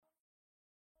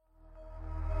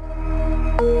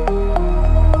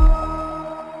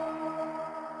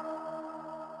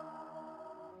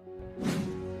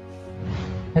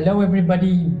Hello,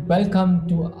 everybody. Welcome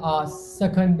to our the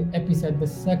second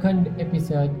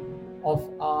episode of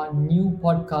our new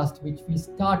podcast, which we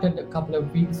started a couple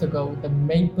of weeks ago, The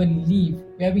Maple Leaf,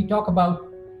 where we talk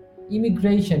about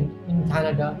immigration in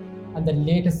Canada and the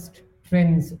latest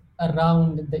trends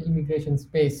around the immigration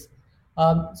space.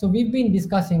 So, we've been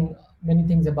discussing many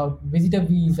things about visitor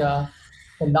visa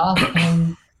the last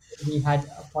time we had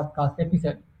a podcast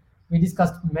episode. We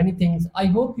discussed many things. I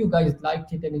hope you guys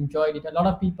liked it and enjoyed it. A lot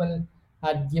of people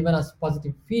had given us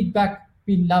positive feedback.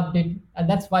 We loved it. And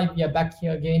that's why we are back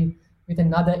here again with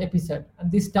another episode.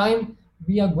 And this time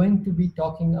we are going to be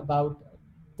talking about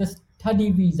the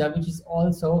study visa, which is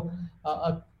also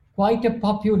quite a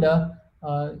popular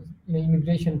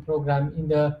immigration program in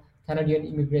the Canadian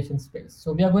immigration space.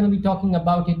 So we are going to be talking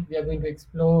about it. We are going to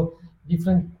explore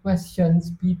different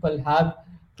questions people have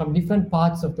from different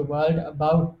parts of the world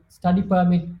about study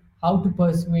permit, how to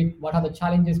pursue it, what are the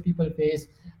challenges people face,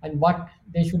 and what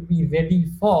they should be ready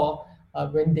for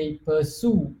when they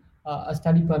pursue a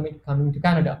study permit coming to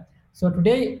Canada. So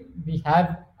today we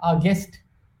have our guest.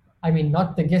 I mean,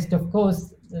 not the guest, of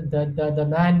course, the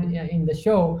man in the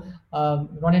show,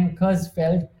 Ronen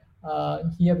Kurzfeld,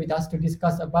 here with us to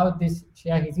discuss about this,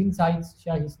 share his insights,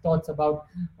 share his thoughts about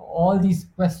all these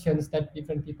questions that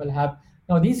different people have.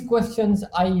 Now, these questions,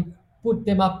 I put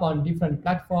them up on different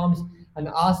platforms and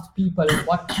asked people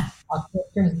what are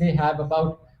questions they have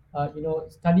about,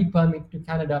 study permit to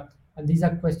Canada. And these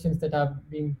are questions that are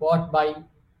being brought by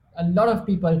a lot of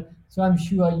people. So I'm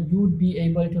sure you'd be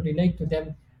able to relate to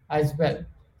them as well.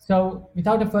 So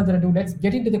without a further ado, let's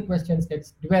get into the questions.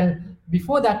 Let's dwell.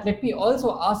 Before that, let me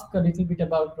also ask a little bit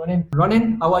about Ronen.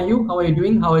 Ronen, how are you? How are you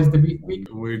doing? How is the week?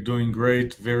 We're doing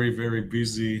great, very, very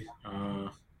busy.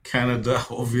 Canada,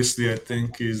 obviously, I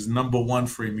think is number one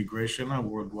for immigration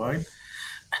worldwide.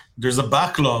 There's a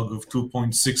backlog of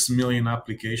 2.6 million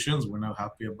applications. We're not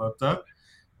happy about that,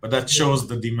 but that shows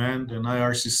the demand, and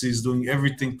IRCC is doing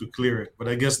everything to clear it. But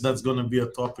I guess that's going to be a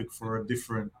topic for a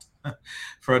different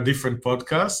for a different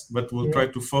podcast. But we'll Yeah. try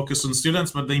to focus on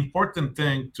students. But the important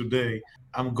thing today,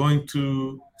 I'm going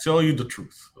to tell you the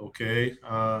truth. Okay,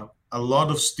 a lot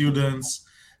of students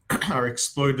are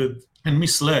exploited and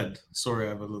misled. Sorry, I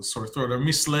have a little sore throat. Are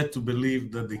misled to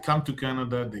believe that they come to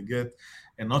Canada, they get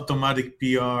an automatic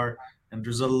PR, and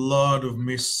there's a lot of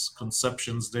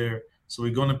misconceptions there. So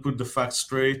we're going to put the facts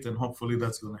straight, and hopefully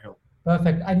that's going to help.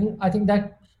 Perfect. I think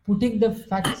that putting the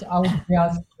facts out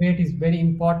there straight is very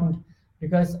important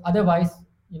because otherwise,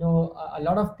 a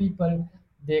lot of people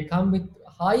they come with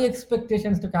high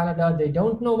expectations to Canada. They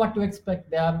don't know what to expect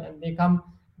there, and they come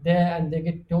there and they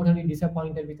get totally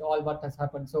disappointed with all what has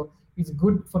happened. So it's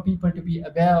good for people to be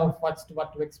aware of what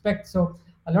to expect. So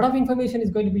a lot of information is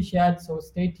going to be shared. So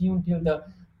stay tuned till the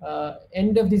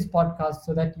end of this podcast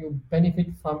so that you benefit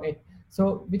from it.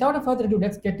 So, without a further ado,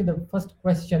 let's get to the first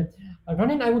question.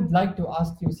 Ronan, I would like to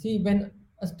ask you see, when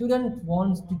a student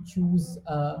wants to choose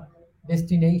a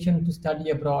destination to study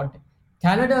abroad,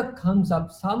 Canada comes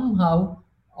up somehow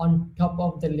on top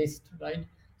of the list, right?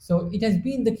 So, it has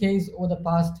been the case over the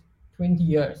past 20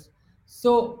 years.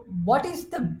 So, what is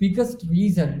the biggest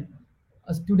reason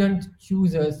a student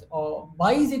chooses, or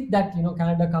why is it that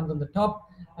Canada comes on the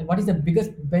top, and what is the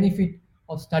biggest benefit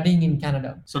of studying in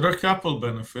Canada? So there are a couple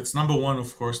benefits. Number one,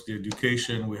 of course, the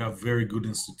education. We have very good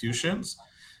institutions.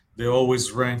 They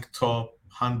always rank top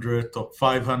 100, top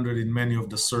 500 in many of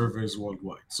the surveys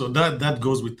worldwide. So that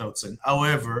goes without saying.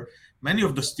 However, many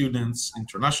of the students,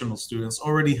 international students,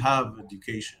 already have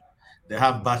education. They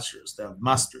have bachelors, they have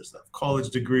masters, they have college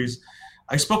degrees.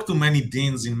 I spoke to many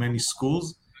deans in many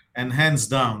schools, and hands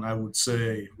down, I would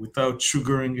say, without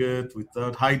sugaring it,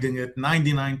 without hiding it,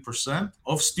 99%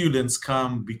 of students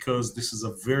come because this is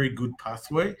a very good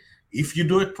pathway if you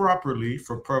do it properly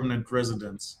for permanent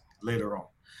residence later on.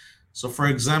 So, for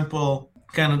example,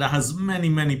 Canada has many,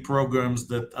 many programs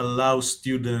that allow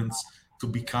students to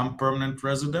become permanent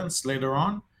residents later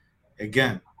on.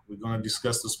 Again, we're going to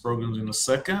discuss those programs in a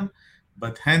second,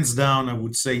 but hands down, I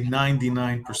would say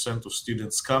 99% of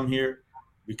students come here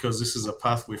because this is a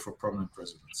pathway for permanent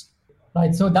residency.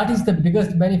 Right. So that is the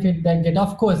biggest benefit they get.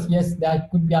 Of course, yes, there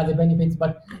could be other benefits,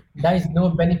 but there is no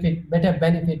better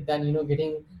benefit than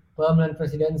getting permanent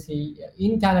residency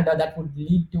in Canada that would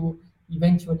lead to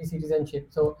eventually citizenship.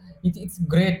 So it's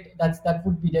great. That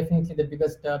would be definitely the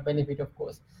biggest benefit, of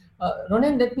course.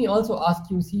 Ronan, let me also ask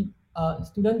you. See,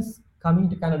 students coming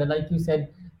to Canada, like you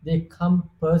said, they come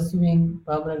pursuing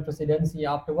permanent residency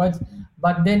afterwards,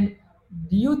 but then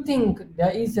do you think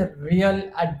there is a real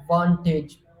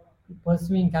advantage to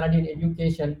pursuing Canadian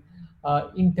education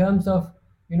in terms of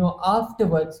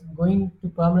afterwards going to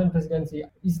permanent residency?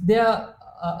 Is there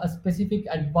a specific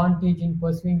advantage in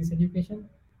pursuing this education?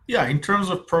 Yeah, in terms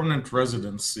of permanent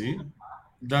residency,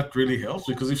 that really helps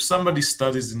because if somebody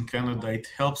studies in Canada, it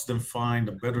helps them find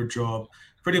a better job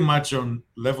pretty much on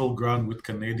level ground with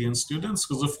Canadian students.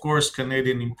 Because, of course,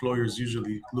 Canadian employers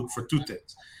usually look for two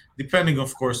things, depending,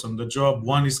 of course, on the job.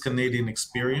 One is Canadian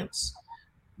experience,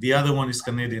 the other one is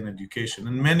Canadian education.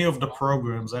 And many of the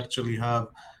programs actually have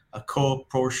a co-op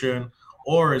portion,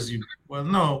 or as you well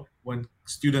know, when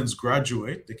students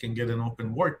graduate, they can get an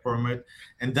open work permit,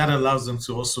 and that allows them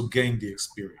to also gain the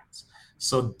experience.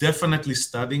 So definitely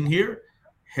studying here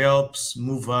helps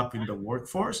move up in the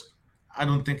workforce. I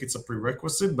don't think it's a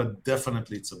prerequisite, but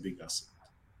definitely it's a big asset.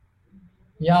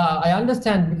 Yeah, I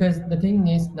understand because the thing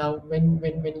is now when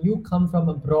you come from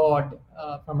abroad,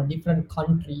 from a different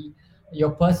country, your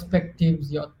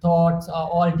perspectives, your thoughts are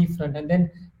all different. And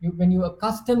then when you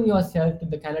accustom yourself to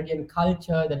the Canadian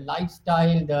culture, the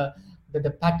lifestyle,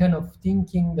 the pattern of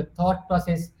thinking, the thought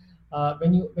process,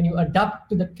 when you adapt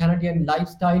to the Canadian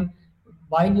lifestyle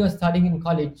while you're studying in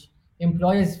college,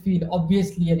 employers feel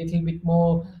obviously a little bit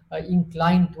more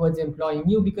inclined towards employing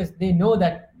you because they know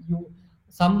that you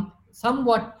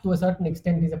somewhat to a certain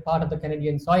extent is a part of the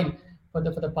Canadian soil for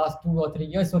the past 2 or 3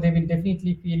 years. So they will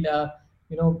definitely feel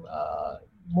you know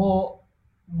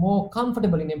more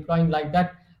comfortable in employing like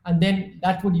that, and then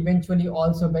that would eventually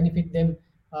also benefit them,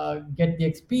 get the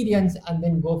experience and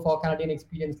then go for Canadian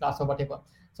experience class or whatever.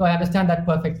 So I understand that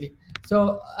perfectly.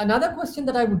 So another question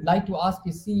that I would like to ask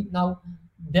is, see now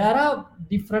there are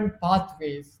different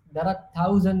pathways. There are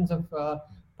thousands of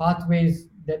pathways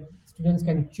that students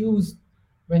can choose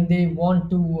when they want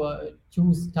to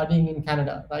choose studying in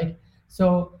Canada, right?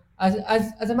 So,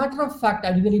 as a matter of fact,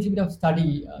 I did a little bit of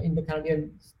study in the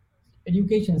Canadian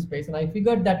education space, and I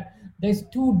figured that there's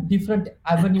two different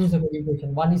avenues of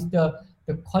education. One is the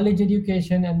college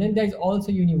education, and then there's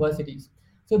also universities.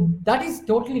 So that is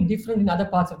totally different in other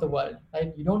parts of the world,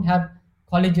 right? You don't have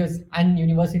colleges and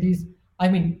universities. I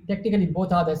mean, technically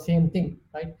both are the same thing,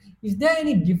 right? Is there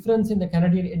any difference in the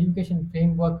Canadian education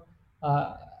framework,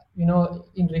 uh,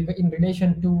 in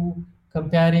relation to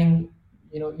comparing,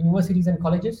 universities and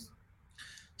colleges?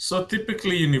 So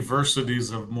typically,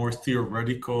 universities have more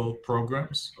theoretical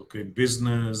programs, okay,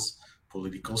 business,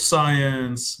 political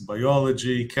science,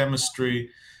 biology, chemistry,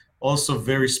 also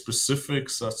very specific,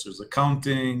 such as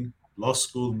accounting, law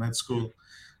school, med school.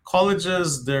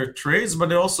 Colleges, they're trades, but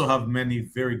they also have many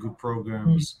very good Hmm.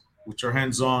 programs which are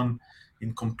hands on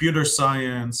in computer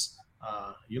science.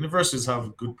 Universities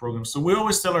have good programs. So we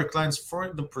always tell our clients,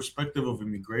 for the perspective of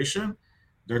immigration,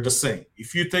 they're the same.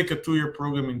 If you take a 2 year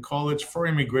program in college for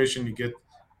immigration, you get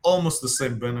almost the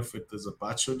same benefit as a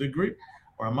bachelor degree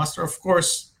or a master. Of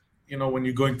course, when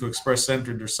you go into Express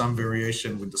Entry, there's some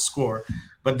variation with the score,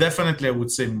 but definitely I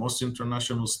would say most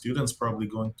international students probably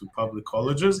going to public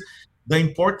colleges. The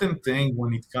important thing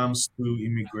when it comes to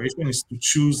immigration is to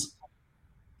choose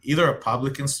either a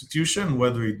public institution,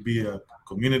 whether it be a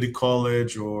community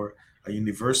college or a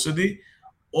university,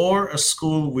 or a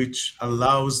school which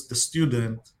allows the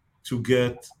student to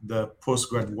get the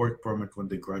postgrad work permit when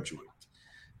they graduate.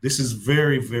 This is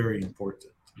very, very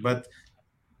important. But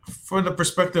for the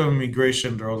perspective of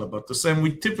immigration, they're all about the same.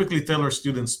 We typically tell our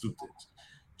students two things: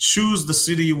 choose the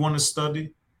city you want to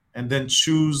study, and then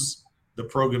choose the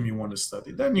program you want to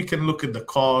study. Then you can look at the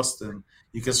cost and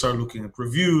you can start looking at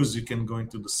reviews. You can go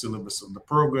into the syllabus of the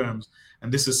programs.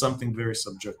 And this is something very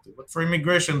subjective. But for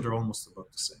immigration, they're almost about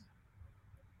the same.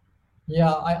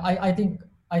 Yeah, I think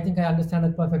I understand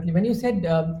that perfectly. When you said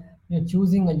you're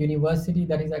choosing a university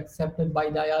that is accepted by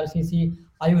the IRCC,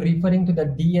 are you referring to the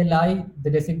DLI, the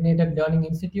Designated Learning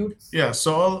Institutes? Yeah,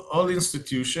 so all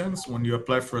institutions, when you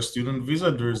apply for a student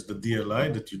visa, there's the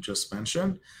DLI that you just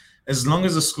mentioned. As long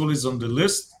as the school is on the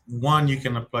list, one, you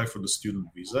can apply for the student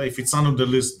visa. If it's not on the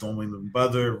list, don't even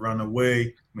bother, run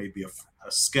away, maybe a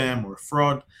scam or a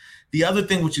fraud. The other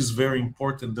thing, which is very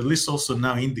important, the list also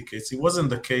now indicates, it wasn't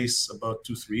the case about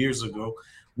 2, 3 years ago,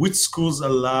 which schools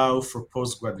allow for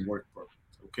postgrad work permit.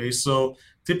 Okay, so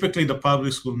typically the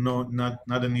public school, no, not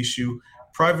an issue.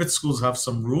 Private schools have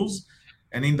some rules.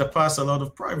 And in the past, a lot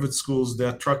of private schools, they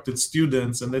attracted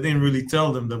students and they didn't really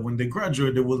tell them that when they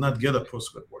graduate, they will not get a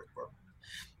postgrad work permit.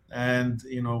 And,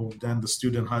 then the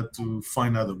student had to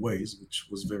find other ways, which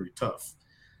was very tough.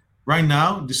 Right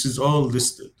now, this is all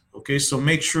listed. Okay, so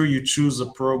make sure you choose a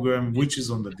program which is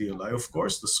on the DLI. Of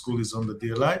course, the school is on the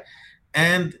DLI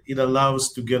and it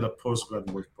allows to get a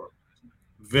postgrad work permit.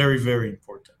 Very, very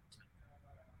important.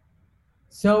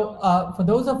 So, for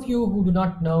those of you who do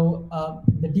not know,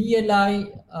 the DLI,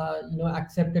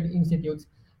 accepted institutes,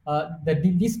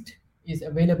 the list is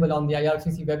available on the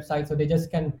IRCC website. So they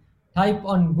just can type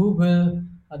on Google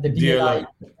the DLI DLI,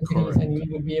 entities, and correct.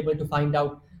 you will be able to find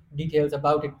out details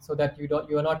about it, so that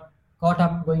you are not caught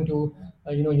up going to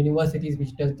universities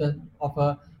which doesn't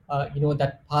offer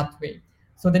that pathway.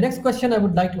 So the next question I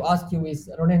would like to ask you is,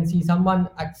 Ronan, see someone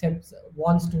accepts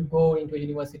wants to go into a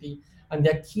university and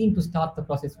they're keen to start the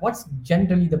process. What's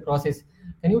generally the process?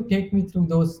 Can you take me through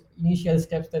those initial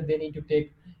steps that they need to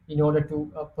take in order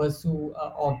to pursue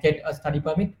or get a study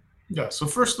permit? Yeah, so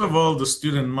first of all, the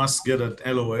student must get an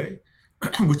LOA,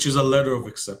 which is a letter of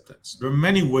acceptance. There are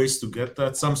many ways to get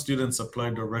that. Some students apply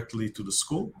directly to the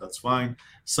school, that's fine.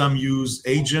 Some use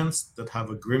agents that have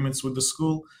agreements with the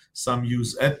school. Some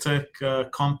use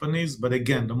edtech companies. But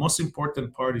again, the most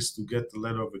important part is to get the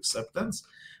letter of acceptance.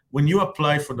 When you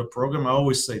apply for the program, I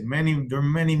always say there are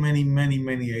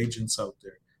many agents out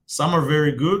there. Some are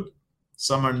very good,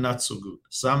 some are not so good.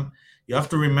 Some, you have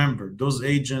to remember, those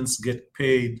agents get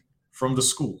paid from the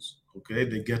schools, okay?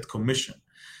 They get commission.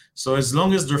 So as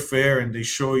long as they're fair and they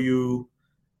show you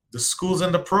the schools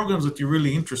and the programs that you're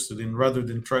really interested in, rather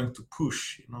than trying to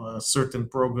push, a certain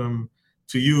program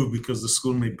to you because the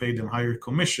school may pay them higher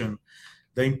commission.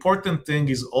 The important thing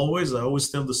is always, I always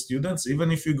tell the students,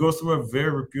 even if you go through a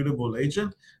very reputable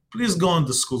agent, please go on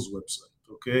the school's website.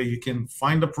 Okay, you can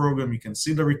find the program, you can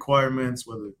see the requirements,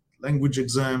 whether language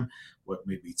exam, what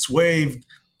maybe it's waived,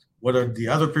 what are the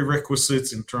other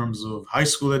prerequisites in terms of high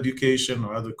school education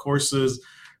or other courses.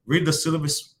 Read the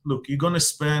syllabus. Look, you're going to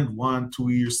spend 1, 2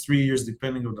 years, 3 years,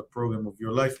 depending on the program of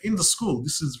your life in the school.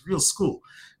 This is real school.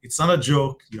 It's not a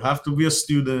joke. You have to be a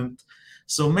student.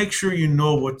 So make sure you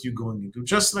know what you're going into.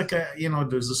 Just like,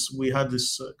 we had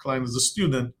this client as a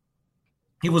student.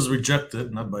 He was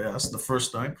rejected, not by us, the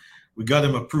first time. We got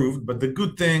him approved. But the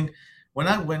good thing,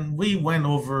 when we went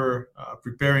over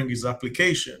preparing his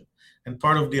application, and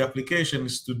part of the application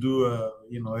is to do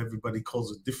everybody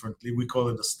calls it differently. We call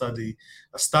it a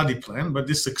study plan, but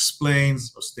this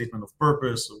explains a statement of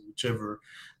purpose, or whichever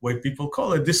way people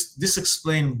call it. This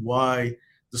explains why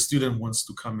the student wants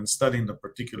to come and study in the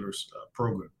particular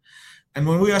program. And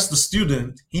when we asked the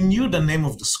student, he knew the name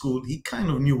of the school. He kind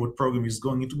of knew what program he's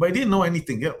going into, but he didn't know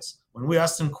anything else. When we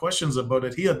asked him questions about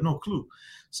it, he had no clue.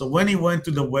 So when he went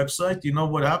to the website, you know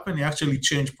what happened? He actually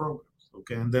changed programs.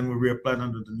 Okay, and then we reapplied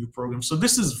under the new program. So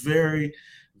this is very,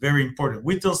 very important.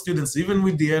 We tell students, even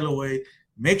with the LOA,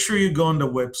 make sure you go on the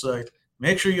website,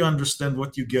 make sure you understand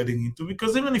what you're getting into,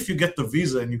 because even if you get the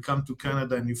visa and you come to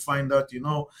Canada and you find out,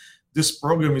 this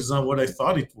program is not what I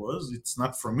thought it was, it's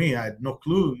not for me, I had no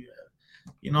clue,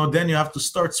 then you have to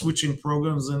start switching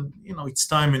programs, and, it's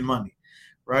time and money,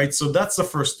 right? So that's the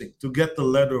first thing, to get the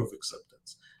letter of acceptance.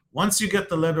 Once you get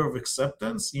the letter of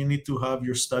acceptance, you need to have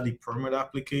your study permit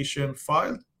application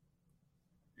filed.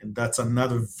 And that's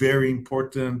another very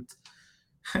important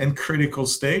and critical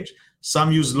stage.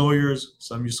 Some use lawyers,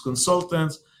 some use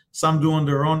consultants, some do on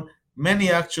their own. Many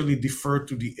actually defer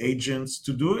to the agents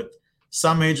to do it.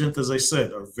 Some agents, as I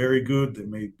said, are very good. They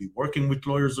may be working with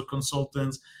lawyers or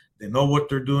consultants. They know what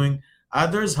they're doing.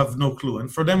 Others have no clue. And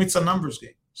for them, it's a numbers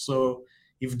game. So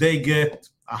if they get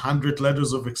 100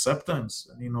 letters of acceptance,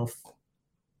 and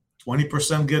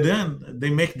 20% get in, they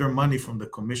make their money from the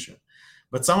commission.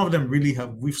 But some of them really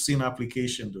we've seen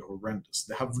applications that are horrendous.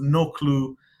 They have no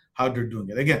clue how they're doing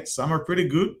it. Again, some are pretty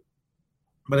good,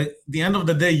 but at the end of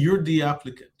the day, you're the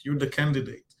applicant, you're the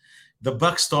candidate. The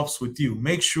buck stops with you.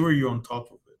 Make sure you're on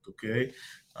top of it, okay?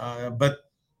 But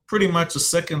pretty much the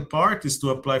second part is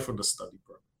to apply for the study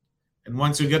permit. And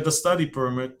once you get the study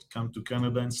permit, come to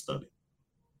Canada and study.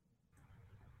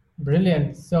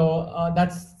 Brilliant. So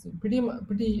that's pretty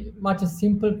much a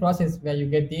simple process where you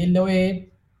get the LOA,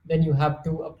 then you have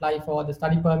to apply for the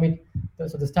study permit.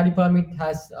 So the study permit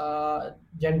has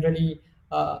generally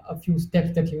a few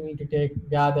steps that you need to take,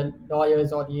 where the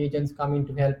lawyers or the agents come in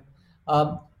to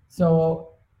help. So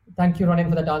thank you, Ronan,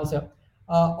 for that answer.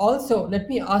 Also, let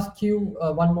me ask you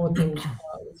one more thing.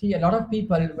 See, a lot of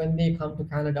people, when they come to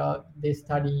Canada, they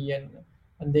study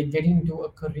and they get into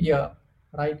a career,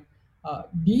 right?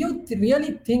 Do you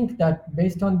really think that,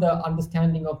 based on the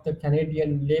understanding of the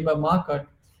Canadian labor market,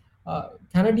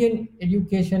 Canadian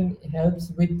education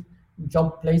helps with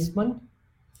job placement?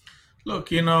 Look,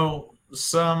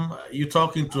 you're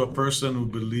talking to a person who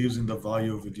believes in the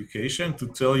value of education. To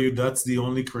tell you that's the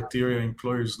only criteria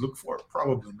employers look for,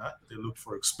 probably not. They look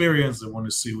for experience. They want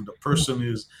to see who the person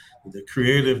is. They're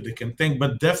creative. They can think.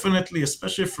 But definitely,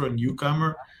 especially for a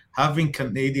newcomer, having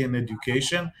Canadian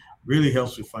education really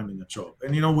helps with finding a job.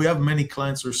 And we have many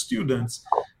clients or students,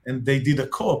 and they did a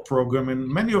co-op program, and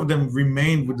many of them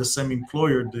remained with the same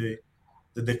employer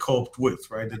that they co-opted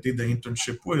with, right? They did the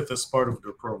internship with as part of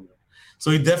their program. So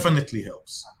it definitely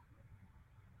helps.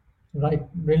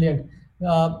 Right, brilliant.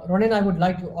 Ronan, I would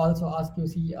like to also ask you,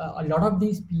 see, a lot of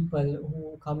these people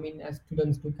who come in as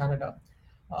students to Canada,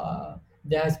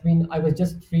 there has been, I was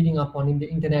just reading up on in the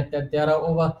internet that there are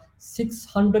over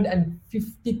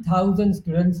 650,000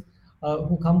 students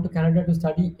who come to Canada to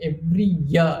study every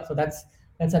year. So that's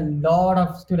a lot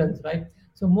of students, right?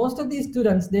 So most of these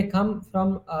students, they come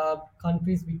from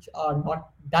countries which are not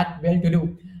that well to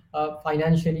do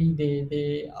financially.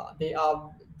 They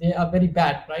are very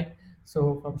bad, right?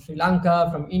 So from Sri Lanka,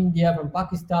 from India, from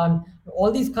Pakistan,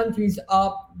 all these countries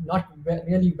are not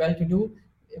really well to do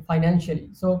financially.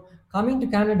 So coming to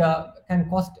Canada can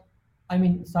cost, I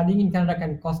mean, studying in Canada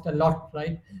can cost a lot,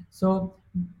 right? So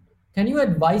can you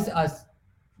advise us,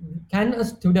 can a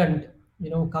student,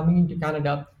 coming into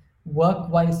Canada work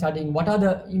while studying? What are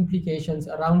the implications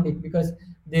around it? Because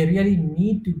they really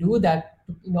need to do that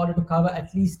in order to cover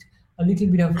at least a little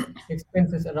bit of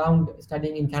expenses around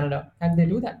studying in Canada. Can they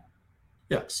do that?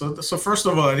 Yeah. So first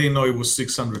of all, I didn't know it was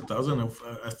 600,000.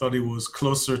 I thought it was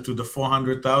closer to the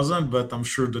 400,000, but I'm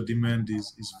sure the demand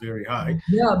is very high.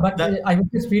 Yeah, but That I was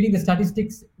just reading the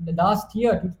statistics. The last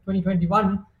year, to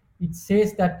 2021, it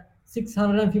says that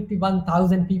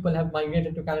 651,000 people have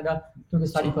migrated to Canada to the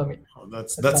study so permit. oh,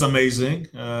 that's That's that's right. amazing.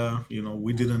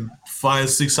 We didn't file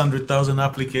 600,000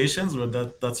 applications, but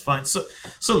that's fine. So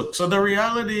look, so the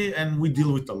reality, and we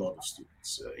deal with a lot of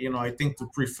students. I think to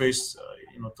preface,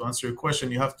 to answer your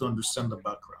question, you have to understand the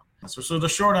background. So the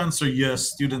short answer,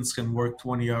 yes, students can work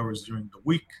 20 hours during the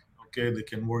week. Okay, they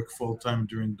can work full time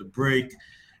during the break.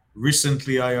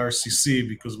 Recently, IRCC,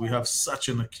 because we have such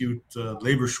an acute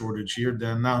labor shortage here, they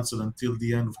announced that until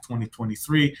the end of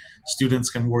 2023, students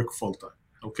can work full time,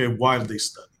 okay, while they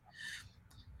study.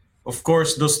 Of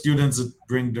course, those students that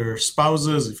bring their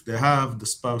spouses, if they have, the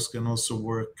spouse can also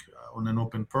work on an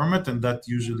open permit, and that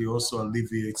usually also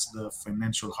alleviates the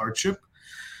financial hardship.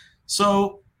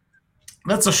 So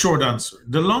that's a short answer.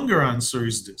 The longer answer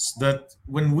is this, that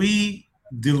when we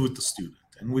deal with the student,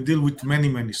 and we deal with many,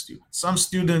 many students, some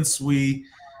students we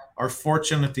are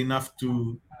fortunate enough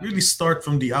to really start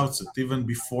from the outset, even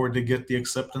before they get the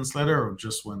acceptance letter or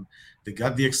just when they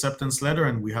got the acceptance letter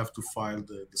and we have to file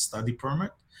the study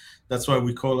permit. That's why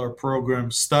we call our program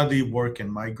Study, Work,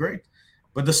 and Migrate.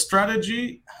 But the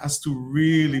strategy has to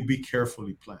really be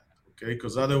carefully planned, okay?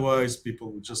 Because otherwise,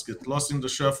 people will just get lost in the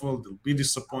shuffle, they'll be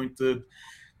disappointed,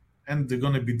 and they're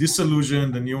going to be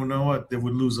disillusioned, and you know what, they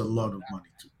would lose a lot of money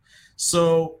too.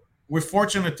 So we're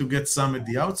fortunate to get some at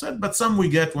the outset, but some we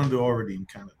get when they're already in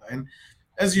Canada. And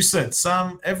as you said,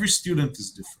 every student is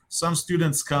different. Some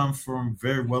students come from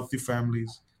very wealthy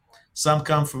families, some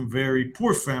come from very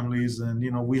poor families, and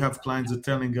we have clients that are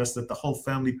telling us that the whole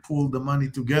family pooled the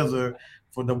money together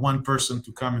for the one person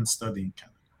to come and study in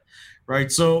Canada,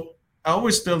 right? So I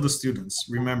always tell the students,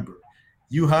 remember,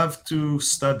 you have to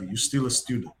study. You're still a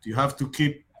student. You have to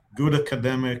keep good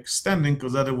academic standing,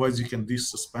 because otherwise you can be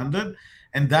suspended,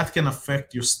 and that can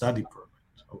affect your study permit.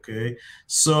 Okay,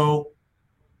 so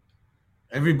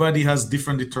everybody has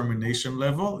different determination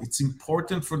level. It's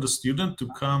important for the student to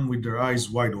come with their eyes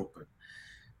wide open.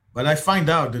 But I find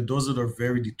out that those that are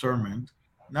very determined,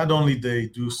 not only they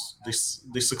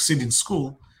succeed in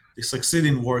school, they succeed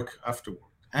in work afterwards,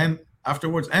 and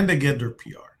they get their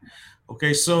PR.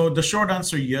 Okay, so the short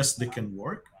answer, yes, they can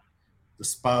work. The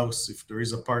spouse, if there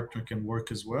is a partner, can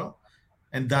work as well,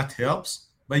 and that helps.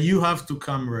 But you have to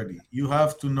come ready. You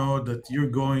have to know that you're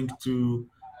going to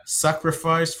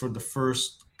sacrifice for the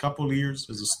first couple years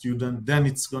as a student. Then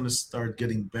it's going to start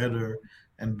getting better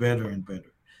and better and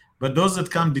better. But those that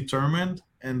come determined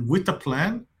and with a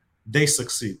plan, they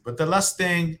succeed. But the last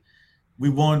thing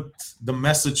we want the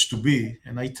message to be,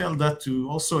 and I tell that to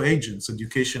also agents,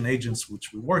 education agents,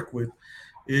 which we work with,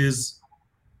 is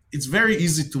it's very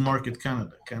easy to market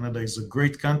Canada. Canada is a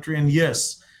great country, and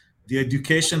yes, the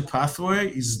education pathway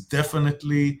is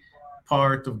definitely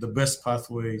part of the best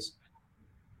pathways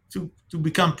to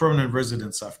become permanent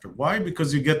residents after. Why?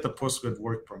 Because you get the postgrad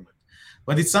work permit.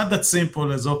 But it's not that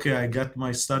simple as, okay, I got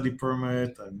my study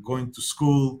permit, I'm going to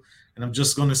school, and I'm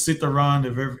just going to sit around,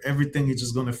 and everything is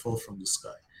just going to fall from the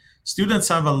sky. Students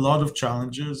have a lot of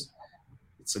challenges.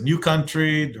 It's a new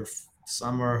country.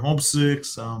 Some are homesick,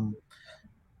 some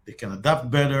they can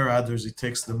adapt better, others it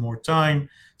takes them more time.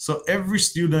 So every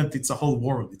student, it's a whole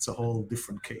world, it's a whole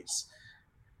different case.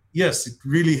 Yes, it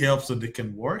really helps that they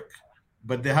can work,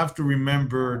 but they have to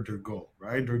remember their goal,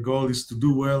 right? Their goal is to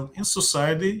do well in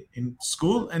society, in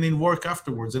school, and in work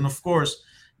afterwards. And of course,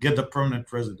 get the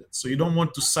permanent residence. So you don't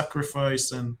want to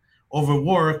sacrifice and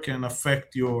overwork and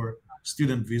affect your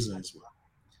student visa as well.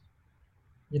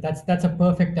 Yeah, that's a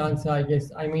perfect answer, I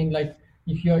guess. I mean, like,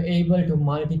 if you're able to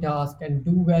multitask and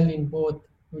do well in both,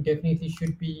 you definitely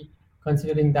should be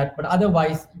considering that. But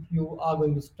otherwise, if you are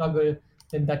going to struggle,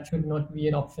 then that should not be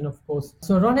an option, of course.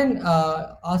 So, Ronan,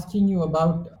 asking you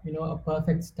about a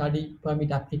perfect study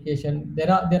permit application. There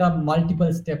are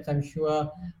multiple steps. I'm sure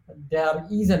there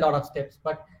is a lot of steps,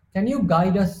 but can you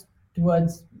guide us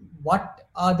towards what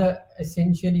are the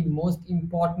essentially most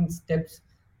important steps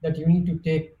that you need to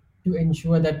take to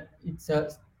ensure that it's a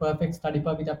perfect study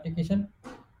permit application?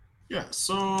 Yeah,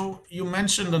 so you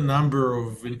mentioned the number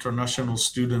of international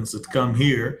students that come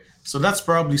here. So that's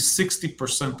probably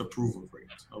 60% approval rate.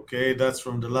 Okay, that's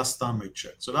from the last time I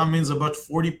checked. So that means about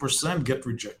 40% get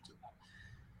rejected.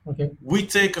 Okay. We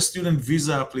take a student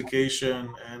visa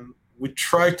application and we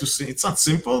try to see, it's not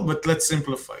simple, but let's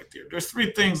simplify it here. There's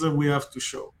three things that we have to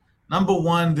show. Number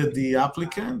one, that the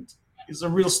applicant is a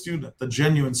real student, a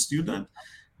genuine student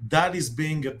that is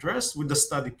being addressed with the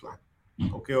study plan.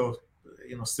 Okay, or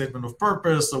statement of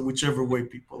purpose, or whichever way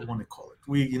people want to call it.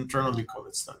 We internally call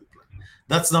it study plan.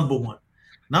 That's number one.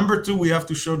 Number two, we have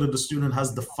to show that the student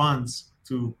has the funds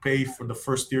to pay for the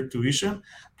first year tuition,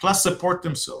 plus support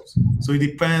themselves. So it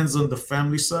depends on the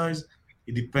family size.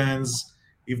 It depends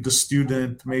if the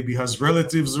student maybe has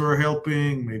relatives who are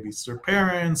helping, maybe it's their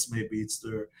parents, maybe it's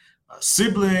their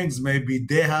siblings, maybe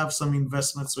they have some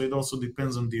investment. So it also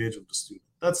depends on the age of the student.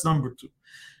 That's number two.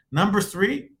 Number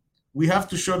three, we have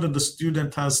to show that the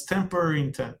student has temporary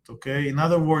intent, okay? In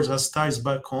other words, has ties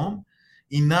back home,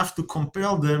 enough to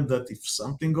compel them that if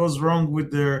something goes wrong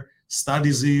with their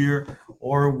studies here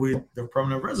or with their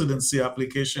permanent residency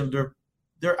application,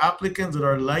 they're applicants that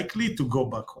are likely to go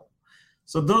back home.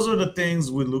 So those are the things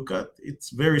we look at. It's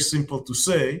very simple to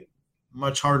say,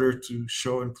 much harder to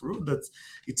show and prove that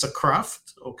it's a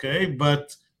craft, okay?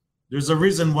 But there's a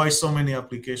reason why so many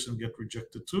applications get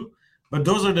rejected too. But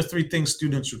those are the three things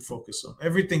students should focus on.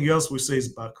 Everything else we say is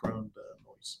background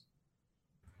noise.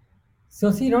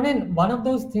 So, see, Ronan, one of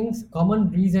those things, common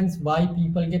reasons why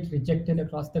people get rejected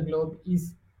across the globe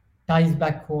is ties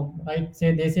back home, right?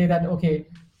 Say they say that okay,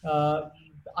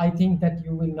 I think that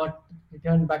you will not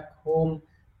return back home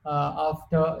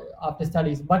after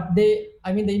studies, but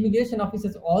I mean, the immigration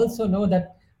officers also know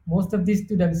that most of these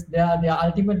students, their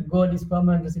ultimate goal is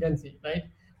permanent residency, right?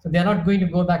 So they are not going to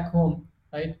go back home,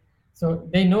 right? So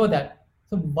they know that.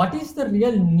 So what is the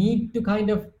real need to kind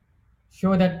of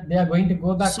show that they are going to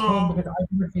go back home, So, because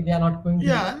ultimately they are not going to.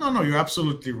 yeah, no, you're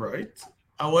absolutely right.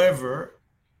 However,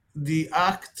 the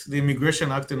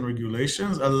Immigration Act and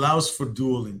regulations allows for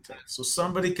dual intent. So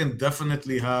somebody can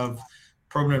definitely have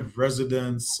permanent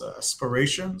residence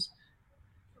aspirations,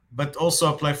 but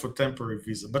also apply for temporary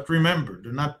visa. But remember,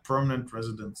 they're not permanent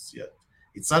residents yet.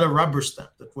 It's not a rubber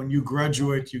stamp that when you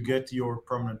graduate, you get your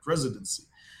permanent residency.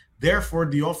 Therefore,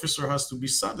 the officer has to be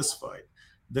satisfied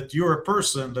that you're a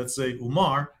person, let's say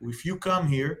Umar, if you come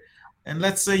here and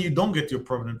let's say you don't get your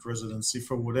permanent residency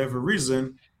for whatever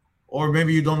reason, or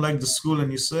maybe you don't like the school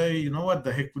and you say, you know what,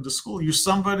 the heck with the school, you're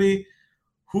somebody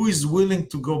who is willing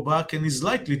to go back and is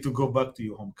likely to go back to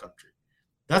your home country.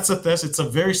 That's a test. It's a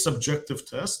very subjective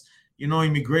test.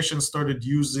 Immigration started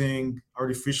using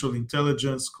artificial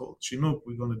intelligence called Chinook.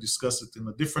 We're going to discuss it in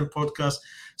a different podcast.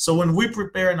 So when we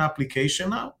prepare an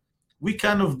application now, we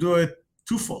kind of do it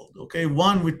twofold, okay?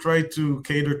 One, we try to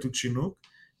cater to Chinook.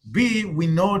 B, we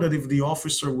know that if the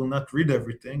officer will not read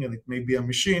everything, and it may be a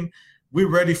machine, we're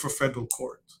ready for federal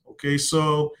court, okay?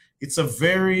 So it's a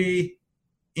very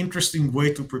interesting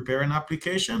way to prepare an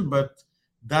application, but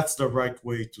that's the right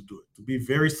way to do it, to be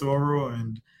very thorough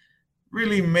and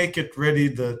really make it ready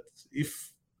that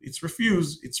if it's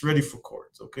refused, it's ready for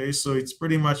court, okay? So it's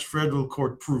pretty much federal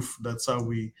court proof. That's how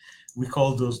we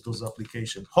call those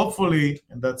applications. Hopefully,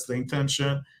 and that's the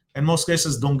intention, and most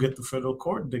cases don't get to federal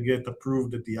court, they get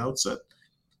approved at the outset.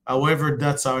 However,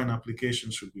 that's how an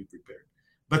application should be prepared.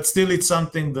 But still, it's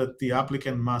something that the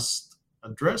applicant must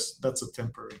address. That's a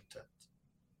temporary intent.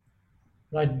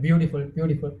 Right, beautiful,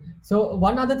 beautiful. So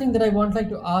one other thing that I would like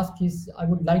to ask is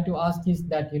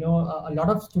that a lot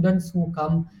of students who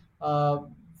come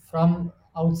from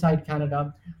outside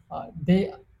Canada,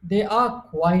 they are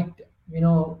quite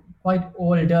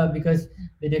older, because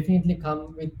they definitely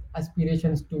come with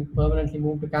aspirations to permanently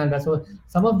move to Canada. So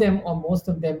some of them, or most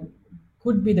of them,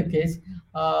 could be the case,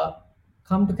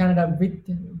 come to Canada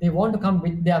they want to come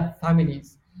with their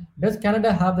families. Does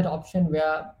Canada have that option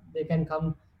where they can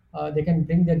come? They can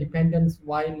bring their dependents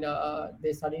while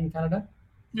they study in Canada?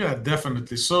 Yeah,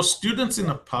 definitely. So students in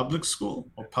a public school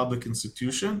or public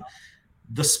institution,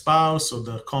 the spouse or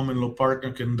the common law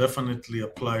partner can definitely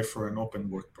apply for an open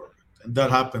work permit. And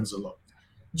that happens a lot.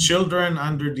 Children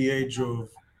under the age of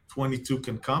 22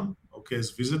 can come. okay,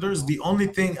 as visitors. The only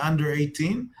thing under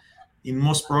 18 in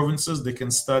most provinces, they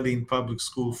can study in public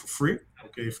school for free,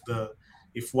 okay,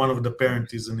 if one of the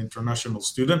parent is an international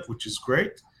student, which is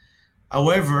great.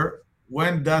 However,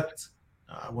 when that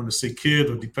I want to say kid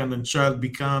or dependent child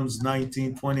becomes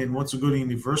 19, 20 and wants to go to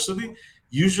university,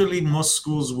 usually most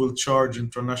schools will charge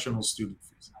international student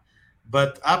fees.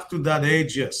 But up to that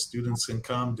age, yes, students can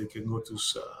come, they can go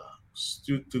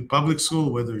to public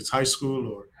school, whether it's high school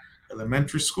or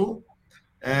elementary school.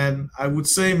 And I would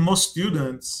say most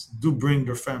students do bring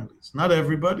their families. Not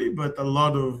everybody, but a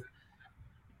lot of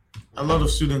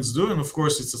students do. And of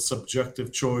course, it's a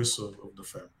subjective choice of the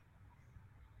family.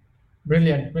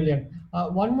 Brilliant, brilliant.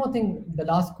 One more thing, the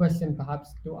last question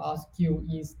perhaps to ask you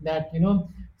is that,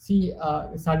 see,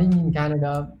 studying in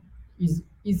Canada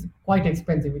is quite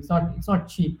expensive. It's not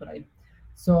cheap, right?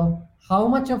 So how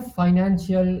much of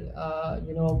financial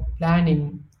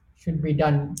planning should be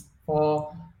done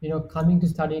for coming to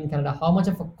study in Canada? How much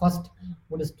of a cost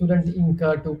would a student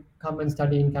incur to come and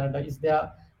study in Canada? Is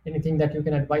there anything that you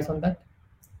can advise on that?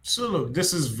 So look,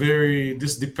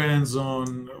 this depends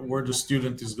on where the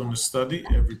student is going to study.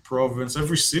 Every province,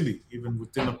 every city, even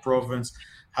within a province,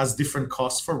 has different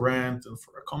costs for rent and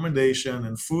for accommodation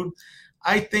and food.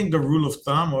 I think the rule of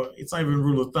thumb, or it's not even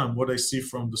rule of thumb, what I see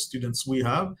from the students we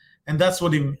have, and that's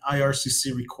what the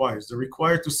IRCC requires. They're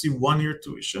required to see 1 year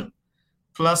tuition,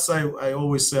 plus I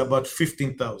always say about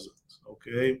 15,000,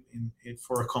 okay,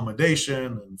 for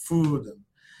accommodation and food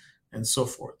and so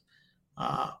forth.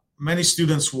 Many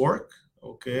students work,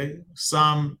 okay.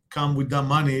 Some come with that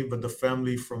money, but the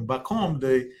family from back home,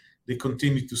 they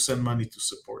continue to send money to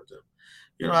support them.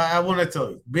 I want to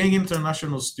tell you, being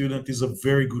international student is a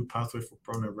very good pathway for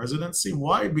permanent residency.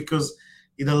 Why? Because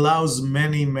it allows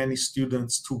many, many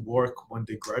students to work when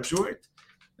they graduate.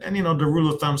 And the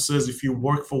rule of thumb says if you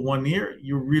work for 1 year,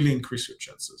 you really increase your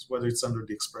chances, whether it's under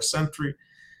the express entry.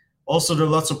 Also, there are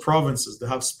lots of provinces that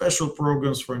have special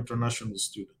programs for international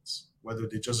students, whether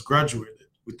they just graduated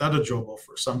without a job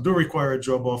offer. Some do require a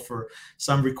job offer.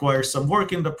 Some require some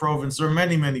work in the province. There are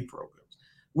many, many programs.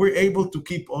 We're able to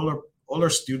keep all our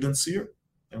students here,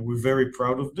 and we're very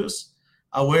proud of this.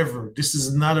 However, this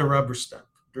is not a rubber stamp.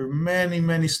 There are many,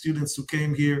 many students who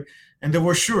came here and they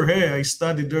were sure, hey, I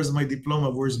studied, there's my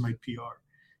diploma, where's my PR?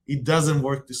 It doesn't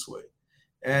work this way.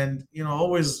 And,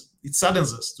 always it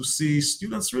saddens us to see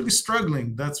students really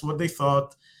struggling. That's what they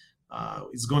thought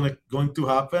is going to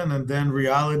happen, and then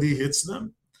reality hits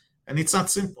them. And it's not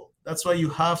simple. That's why you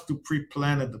have to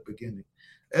pre-plan at the beginning.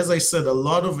 As I said, a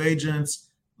lot of agents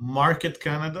market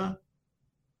Canada,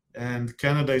 and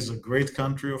Canada is a great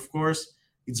country, of course.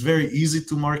 It's very easy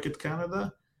to market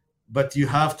Canada, but you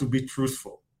have to be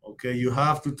truthful, okay? You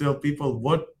have to tell people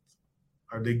what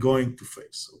are they going to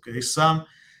face, okay? Some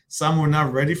were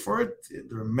not ready for it.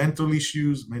 There are mental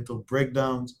issues, mental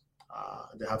breakdowns.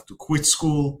 They have to quit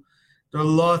school. There are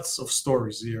lots of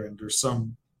stories here, and there's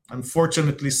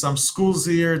unfortunately, some schools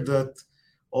here that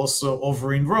also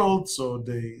over-enrolled, so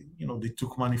they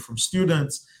took money from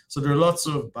students. So there are lots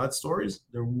of bad stories.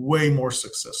 There are way more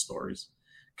success stories.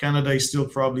 Canada is still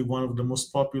probably one of the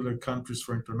most popular countries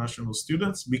for international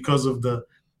students because of the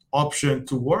option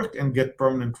to work and get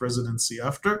permanent residency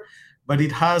after, but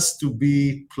it has to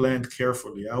be planned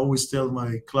carefully. I always tell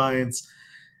my clients,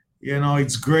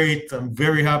 it's great. I'm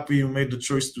very happy you made the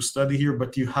choice to study here,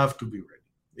 but you have to be ready.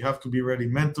 You have to be ready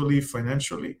mentally,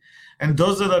 financially. And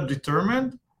those that are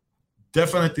determined,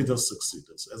 definitely they'll succeed.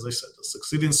 As I said, they'll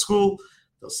succeed in school,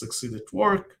 they'll succeed at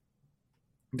work,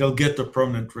 they'll get a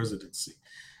permanent residency.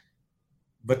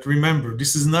 But remember,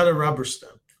 this is not a rubber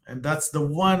stamp. And that's the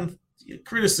one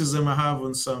criticism I have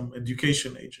on some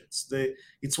education agents.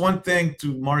 It's one thing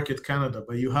to market Canada,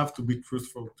 but you have to be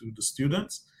truthful to the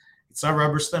students. It's a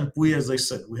rubber stamp. As I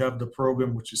said, we have the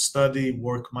program, which is study,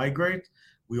 work, migrate.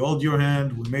 We hold your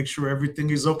hand. We make sure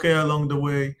everything is okay along the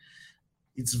way.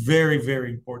 It's very, very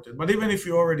important. But even if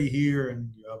you're already here and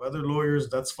you have other lawyers,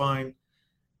 that's fine.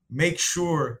 Make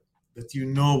sure that you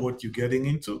know what you're getting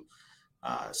into.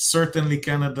 Certainly,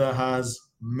 Canada has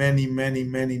many, many,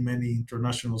 many, many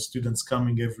international students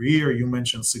coming every year. You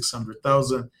mentioned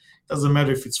 600,000. It doesn't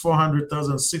matter if it's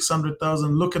 400,000,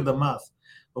 600,000. Look at the math.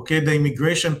 Okay, the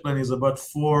immigration plan is about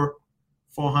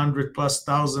 400 plus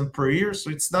thousand per year. So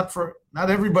it's not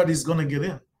everybody's going to get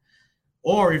in.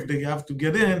 Or if they have to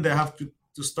get in, they have to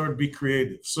start be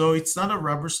creative. So it's not a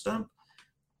rubber stamp.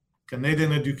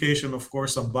 Canadian education, of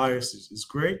course, some biases is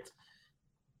great.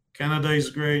 Canada is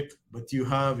great, but you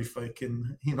have, if I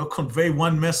can, convey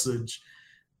one message,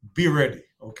 be ready,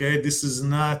 okay? This is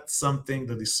not something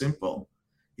that is simple.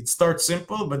 It starts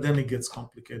simple, but then it gets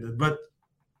complicated. But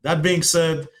that being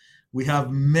said, We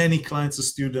have many clients and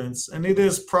students, and it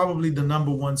is probably the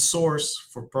number one source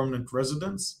for permanent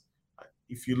residents.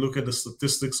 If you look at the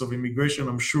statistics of immigration,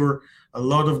 I'm sure a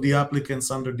lot of the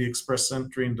applicants under the Express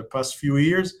Entry in the past few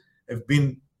years have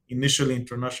been initially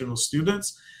international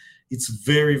students. It's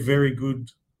very, very good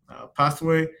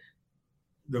pathway.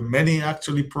 There are many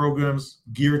actually programs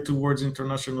geared towards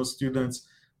international students,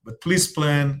 but please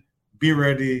plan, be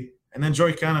ready, and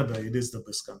enjoy Canada. It is the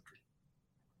best country.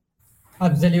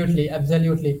 Absolutely,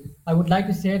 absolutely. I would like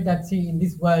to say that, see, in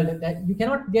this world, that you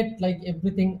cannot get like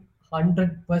everything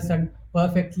 100%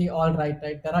 perfectly all right,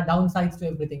 right? There are downsides to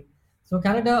everything. So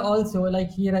Canada also,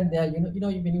 like here and there,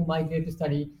 when you migrate to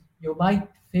study, you might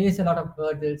face a lot of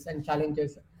hurdles and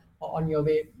challenges on your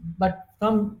way. But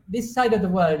from this side of the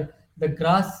world, the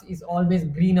grass is always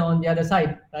greener on the other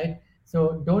side, right?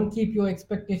 So don't keep your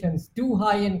expectations too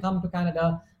high and come to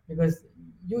Canada, because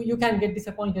you can get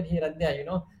disappointed here and there,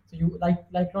 so you,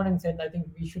 like Ronan said, I think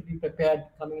we should be prepared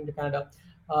coming into Canada.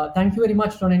 Thank you very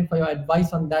much, Ronan, for your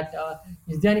advice on that.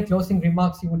 Is there any closing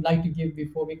remarks you would like to give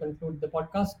before we conclude the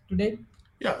podcast today?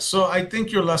 Yeah, so I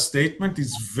think your last statement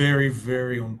is very,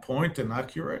 very on point and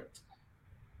accurate.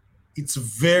 It's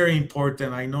very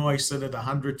important. I know I said it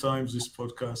 100 times this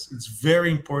podcast. It's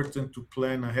very important to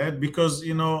plan ahead because,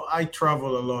 I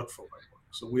travel a lot for my work.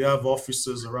 So we have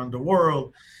offices around the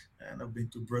world, and I've been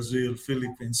to Brazil,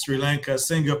 Philippines, Sri Lanka,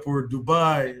 Singapore,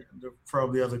 Dubai, and there are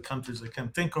probably other countries I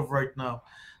can't think of right now,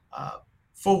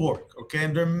 for work. Okay,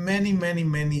 and there are many, many,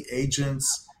 many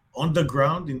agents on the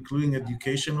ground, including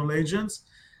educational agents,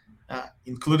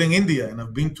 including India, and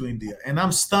I've been to India, and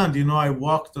I'm stunned. I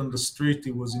walked on the street.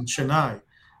 It was in Chennai,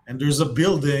 and there's a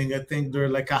building. I think there are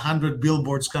like 100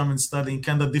 billboards coming studying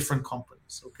kind of different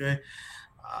companies. Okay,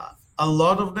 a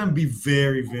lot of them. Be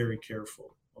very, very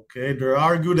careful. Okay, there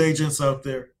are good agents out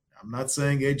there. I'm not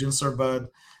saying agents are bad.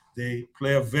 They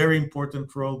play a very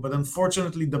important role, but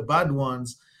unfortunately, the bad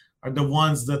ones are the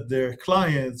ones that their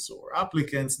clients or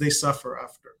applicants they suffer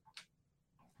after.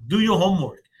 Do your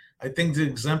homework. I think the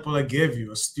example I gave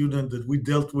you, a student that we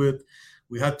dealt with,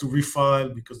 we had to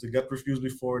refile because they got refused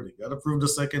before, they got approved the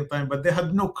second time, but they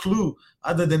had no clue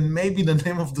other than maybe the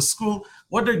name of the school,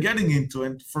 what they're getting into.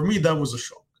 And for me, that was a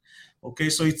shock. Okay,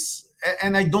 so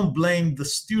and I don't blame the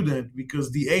student because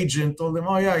the agent told them,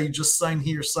 oh yeah, you just sign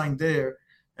here, sign there,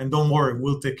 and don't worry,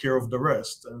 we'll take care of the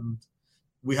rest. And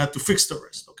we had to fix the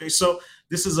rest. Okay, so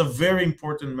this is a very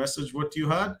important message what you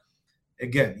had.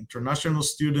 Again, international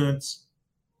students,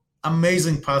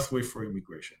 amazing pathway for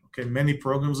immigration. Okay, many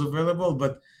programs available,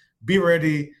 but be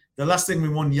ready. The last thing we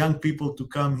want young people to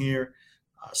come here,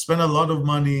 spend a lot of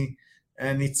money,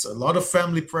 and it's a lot of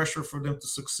family pressure for them to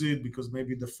succeed because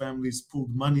maybe the families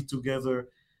pulled money together.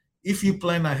 If you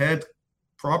plan ahead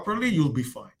properly, you'll be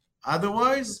fine.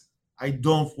 Otherwise, I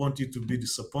don't want you to be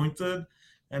disappointed.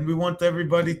 And we want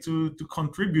everybody to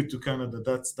contribute to Canada.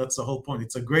 That's the whole point.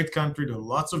 It's a great country. There are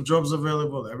lots of jobs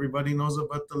available. Everybody knows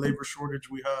about the labor shortage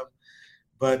we have.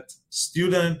 But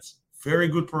students, very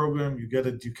good program. You get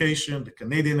education, the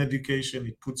Canadian education.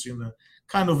 It puts you in a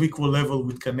kind of equal level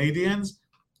with Canadians.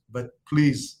 But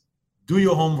please, do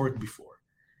your homework before.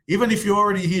 Even if you're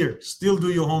already here, still do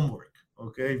your homework.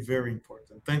 Okay, very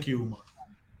important. Thank you, Umar.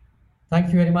 Thank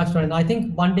you very much, Ronan. I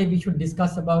think one day we should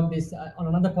discuss about this on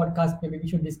another podcast. Maybe we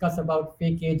should discuss about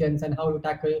fake agents and how to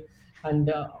tackle and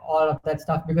all of that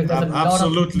stuff, because there's a lot of—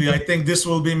 Absolutely. I think this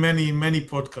will be many, many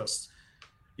podcasts.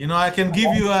 I can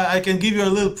give you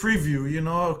a little preview.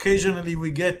 Occasionally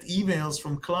we get emails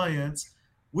from clients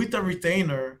with a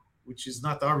retainer, which is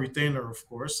not our retainer, of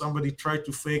course. Somebody tried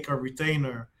to fake our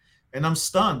retainer, and I'm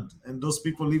stunned. And those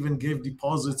people even gave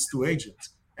deposits to agents.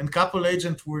 And couple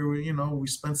agents we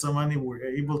spent some money, we were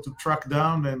able to track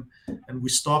down and we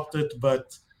stopped it.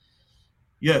 But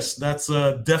yes, that's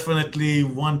definitely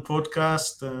one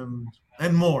podcast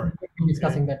and more. We should be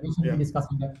discussing that. We should be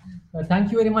discussing that.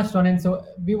 Thank you very much, Ronan. So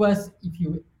viewers, if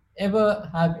you ever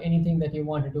have anything that you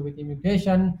want to do with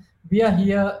immigration, we are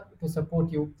here to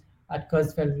support you at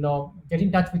Kurzfeld Law. Get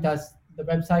in touch with us. The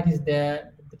website is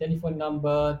there. The telephone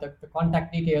number, the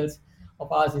contact details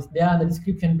of ours is there in the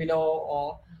description below,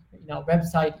 or in our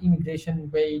website,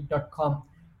 immigrationway.com.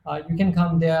 You can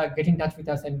come there, get in touch with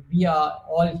us, and we are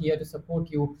all here to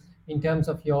support you in terms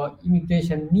of your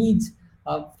immigration needs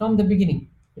from the beginning.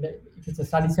 If it's a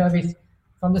study service,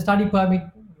 from the study permit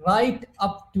right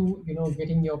up to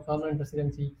getting your permanent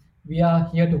residency, we are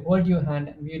here to hold your hand,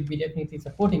 and we will be definitely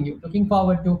supporting you. Looking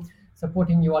forward to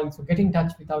supporting you all. So get in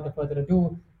touch without a further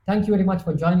ado. Thank you very much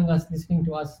for joining us, listening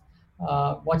to us,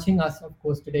 watching us, of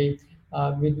course, today.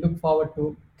 We look forward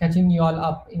to catching you all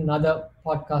up in another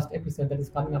podcast episode that is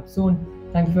coming up soon.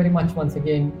 Thank you very much once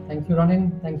again. Thank you,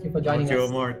 Ronan. Thank you for joining Okay, us.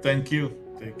 Omar. Thank you.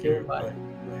 Take Thank you. care. Bye. Bye.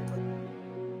 Bye. Bye.